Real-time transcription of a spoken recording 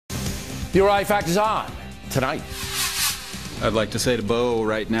The O'Reilly Fact is on tonight. I'd like to say to Bo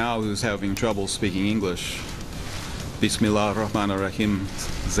right now, who's having trouble speaking English, Bismillah ar-Rahman ar-Rahim,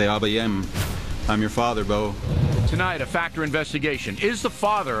 Ze'abayem. I'm your father, Bo. Tonight, a Factor investigation. Is the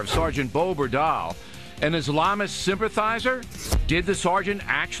father of Sergeant Bo Berdahl an Islamist sympathizer? Did the sergeant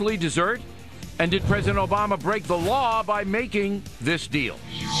actually desert? And did President Obama break the law by making this deal?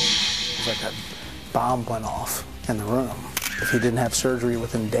 It's like a bomb went off in the room. If he didn't have surgery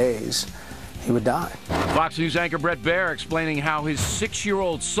within days, he would die. Fox News anchor Bret Baier explaining how his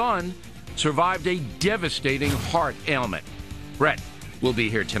 6-year-old son survived a devastating heart ailment. Bret will be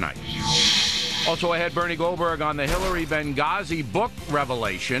here tonight. Also ahead, Bernie Goldberg on the Hillary Benghazi book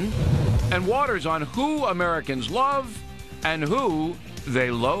revelation, and Waters on who Americans love and who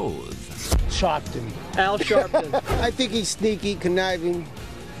they loathe. Sharpton. Al Sharpton. I think he's sneaky, conniving.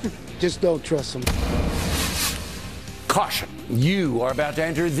 Just don't trust him. Caution, you are about to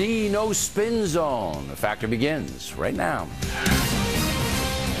enter the no spin zone. The Factor begins right now.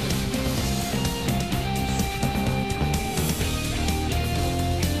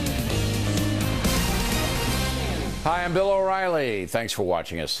 Hi, I'm Bill O'Reilly. Thanks for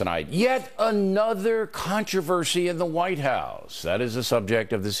watching us tonight. Yet another controversy in the White House. That is the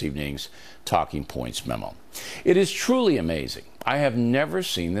subject of this evening's Talking Points memo. It is truly amazing. I have never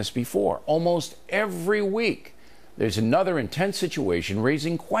seen this before. Almost every week, there's another intense situation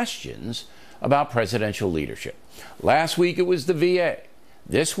raising questions about presidential leadership. Last week, it was the VA.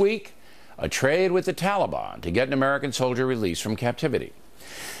 This week, a trade with the Taliban to get an American soldier released from captivity.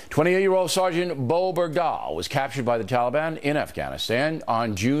 28-year-old Sergeant Bo Berdahl was captured by the Taliban in Afghanistan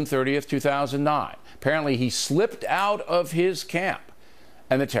on June 30th, 2009. Apparently, he slipped out of his camp,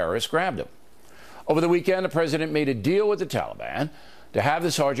 and the terrorists grabbed him. Over the weekend, the president made a deal with the Taliban to have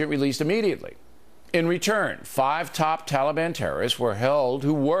the sergeant released immediately. In return, 5 top Taliban terrorists who were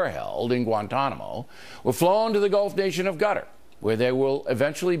held in Guantanamo were flown to the Gulf nation of Qatar, where they will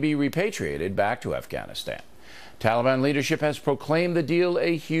eventually be repatriated back to Afghanistan. Taliban leadership has proclaimed the deal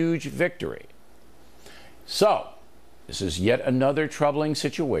a huge victory. So, this is yet another troubling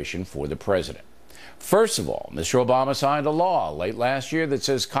situation for the president. First of all, Mr. Obama signed a law late last year that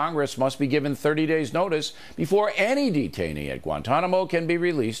says Congress must be given 30 days' notice before any detainee at Guantanamo can be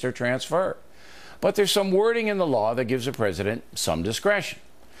released or transferred. But there's some wording in the law that gives the president some discretion.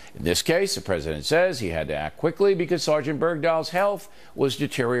 In this case, the president says he had to act quickly because Sergeant Bergdahl's health was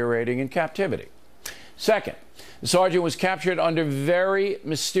deteriorating in captivity. Second, the sergeant was captured under very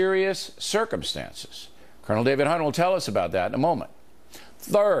mysterious circumstances. Colonel David Hunt will tell us about that in a moment.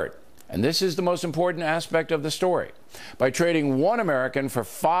 Third, and this is the most important aspect of the story, by trading 1 American for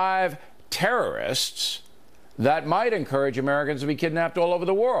 5 terrorists, that might encourage Americans to be kidnapped all over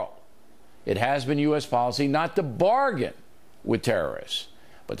the world. It has been U.S. policy not to bargain with terrorists,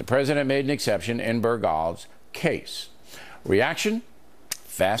 but the president made an exception in Bergdahl's case. Reaction?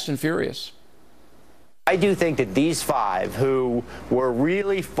 Fast and furious. I do think that these 5 who were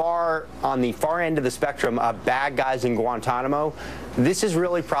really on the far end of the spectrum of bad guys in Guantanamo, this is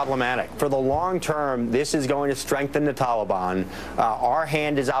really problematic. For the long term, this is going to strengthen the Taliban. Our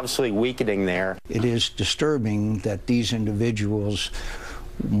hand is obviously weakening there. It is disturbing that these individuals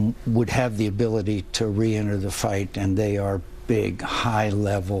would have the ability to re-enter the fight, and they are big,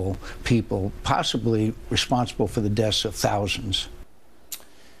 high-level people, possibly responsible for the deaths of thousands.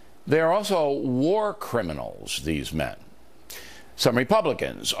 They are also war criminals, these men. Some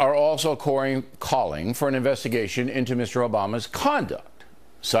Republicans are also calling for an investigation into Mr. Obama's conduct,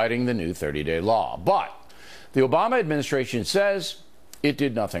 citing the new 30-day law. But the Obama administration says it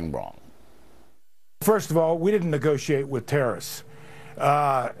did nothing wrong. First of all, we didn't negotiate with terrorists.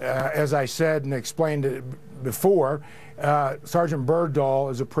 As I said and explained it before, Sergeant Berdahl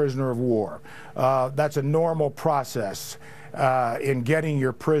is a prisoner of war. That's a normal process in getting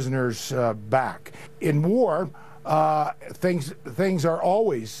your prisoners back. In war, things are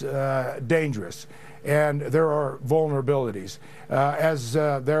always dangerous, and there are vulnerabilities, as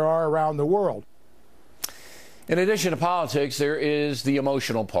there are around the world. In addition to politics, there is the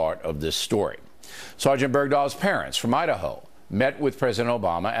emotional part of this story. Sergeant Bergdahl's parents from Idaho met with President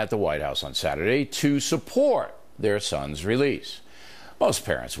Obama at the White House on Saturday to support their son's release. Most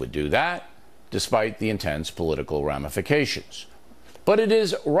parents would do that, despite the intense political ramifications. But it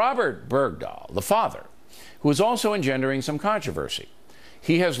is Robert Bergdahl, the father, who is also engendering some controversy.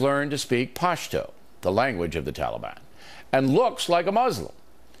 He has learned to speak Pashto, the language of the Taliban, and looks like a Muslim.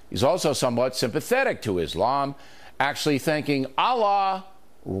 He's also somewhat sympathetic to Islam, actually thanking Allah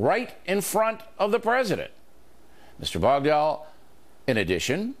right in front of the president. Mr. Bergdahl, in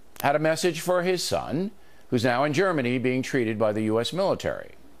addition, had a message for his son, who's now in Germany being treated by the U.S.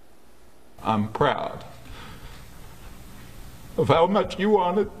 military. I'm proud of how much you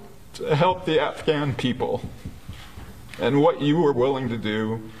wanted to help the Afghan people and what you were willing to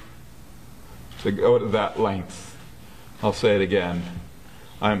do to go to that length. I'll say it again.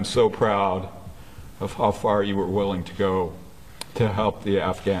 I'm so proud of how far you were willing to go to help the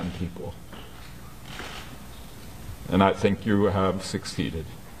Afghan people. And I think you have succeeded.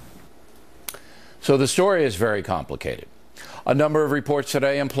 So the story is very complicated. A number of reports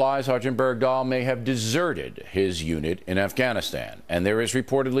today imply Sergeant Bergdahl may have deserted his unit in Afghanistan, and there is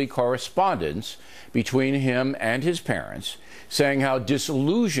reportedly correspondence between him and his parents saying how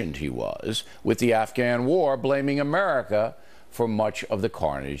disillusioned he was with the Afghan war, blaming America for much of the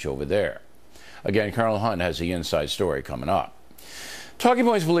carnage over there. Again, Colonel Hunt has the inside story coming up. Talking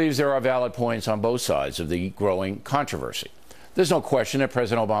Points believes there are valid points on both sides of the growing controversy. There's no question that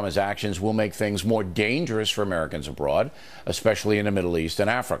President Obama's actions will make things more dangerous for Americans abroad, especially in the Middle East and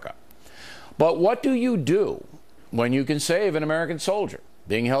Africa. But what do you do when you can save an American soldier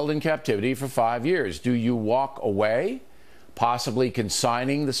being held in captivity for 5 years? Do you walk away, possibly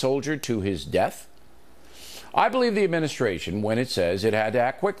consigning the soldier to his death? I believe the administration when it says it had to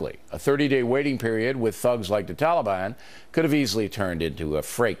act quickly. A 30-day waiting period with thugs like the Taliban could have easily turned into a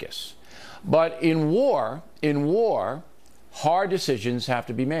fracas. But in war, hard decisions have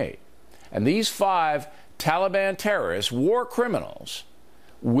to be made. And these 5 Taliban terrorists, war criminals,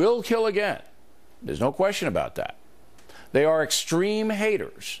 will kill again. There's no question about that. They are extreme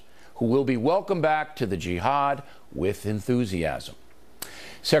haters who will be welcomed back to the jihad with enthusiasm.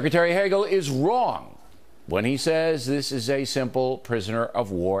 Secretary Hagel is wrong when he says this is a simple prisoner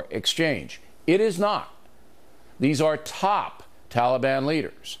of war exchange. It is not. These are top Taliban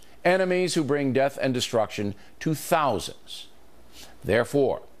leaders, enemies who bring death and destruction to thousands.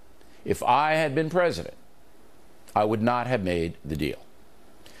 Therefore, if I had been president, I would not have made the deal.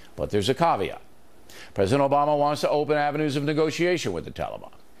 But there's a caveat. President Obama wants to open avenues of negotiation with the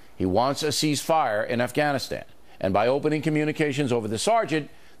Taliban. He wants a ceasefire in Afghanistan. And by opening communications over the sergeant,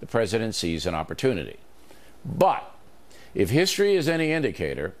 the president sees an opportunity. But if history is any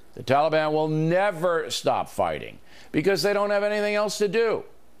indicator, the Taliban will never stop fighting because they don't have anything else to do.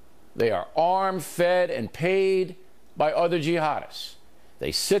 They are armed, fed, and paid by other jihadists.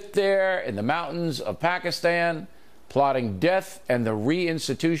 They sit there in the mountains of Pakistan plotting death and the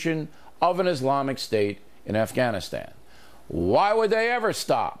reinstitution of an Islamic State in Afghanistan. Why would they ever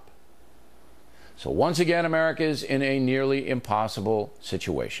stop? So once again, America is in a nearly impossible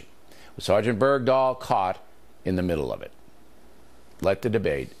situation, with Sergeant Bergdahl caught in the middle of it. Let the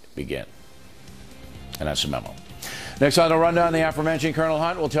debate begin. And that's the memo. Next on the rundown, the aforementioned Colonel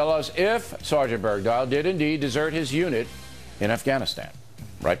Hunt will tell us if Sergeant Bergdahl did indeed desert his unit in Afghanistan.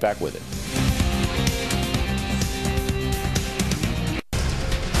 Right back with it.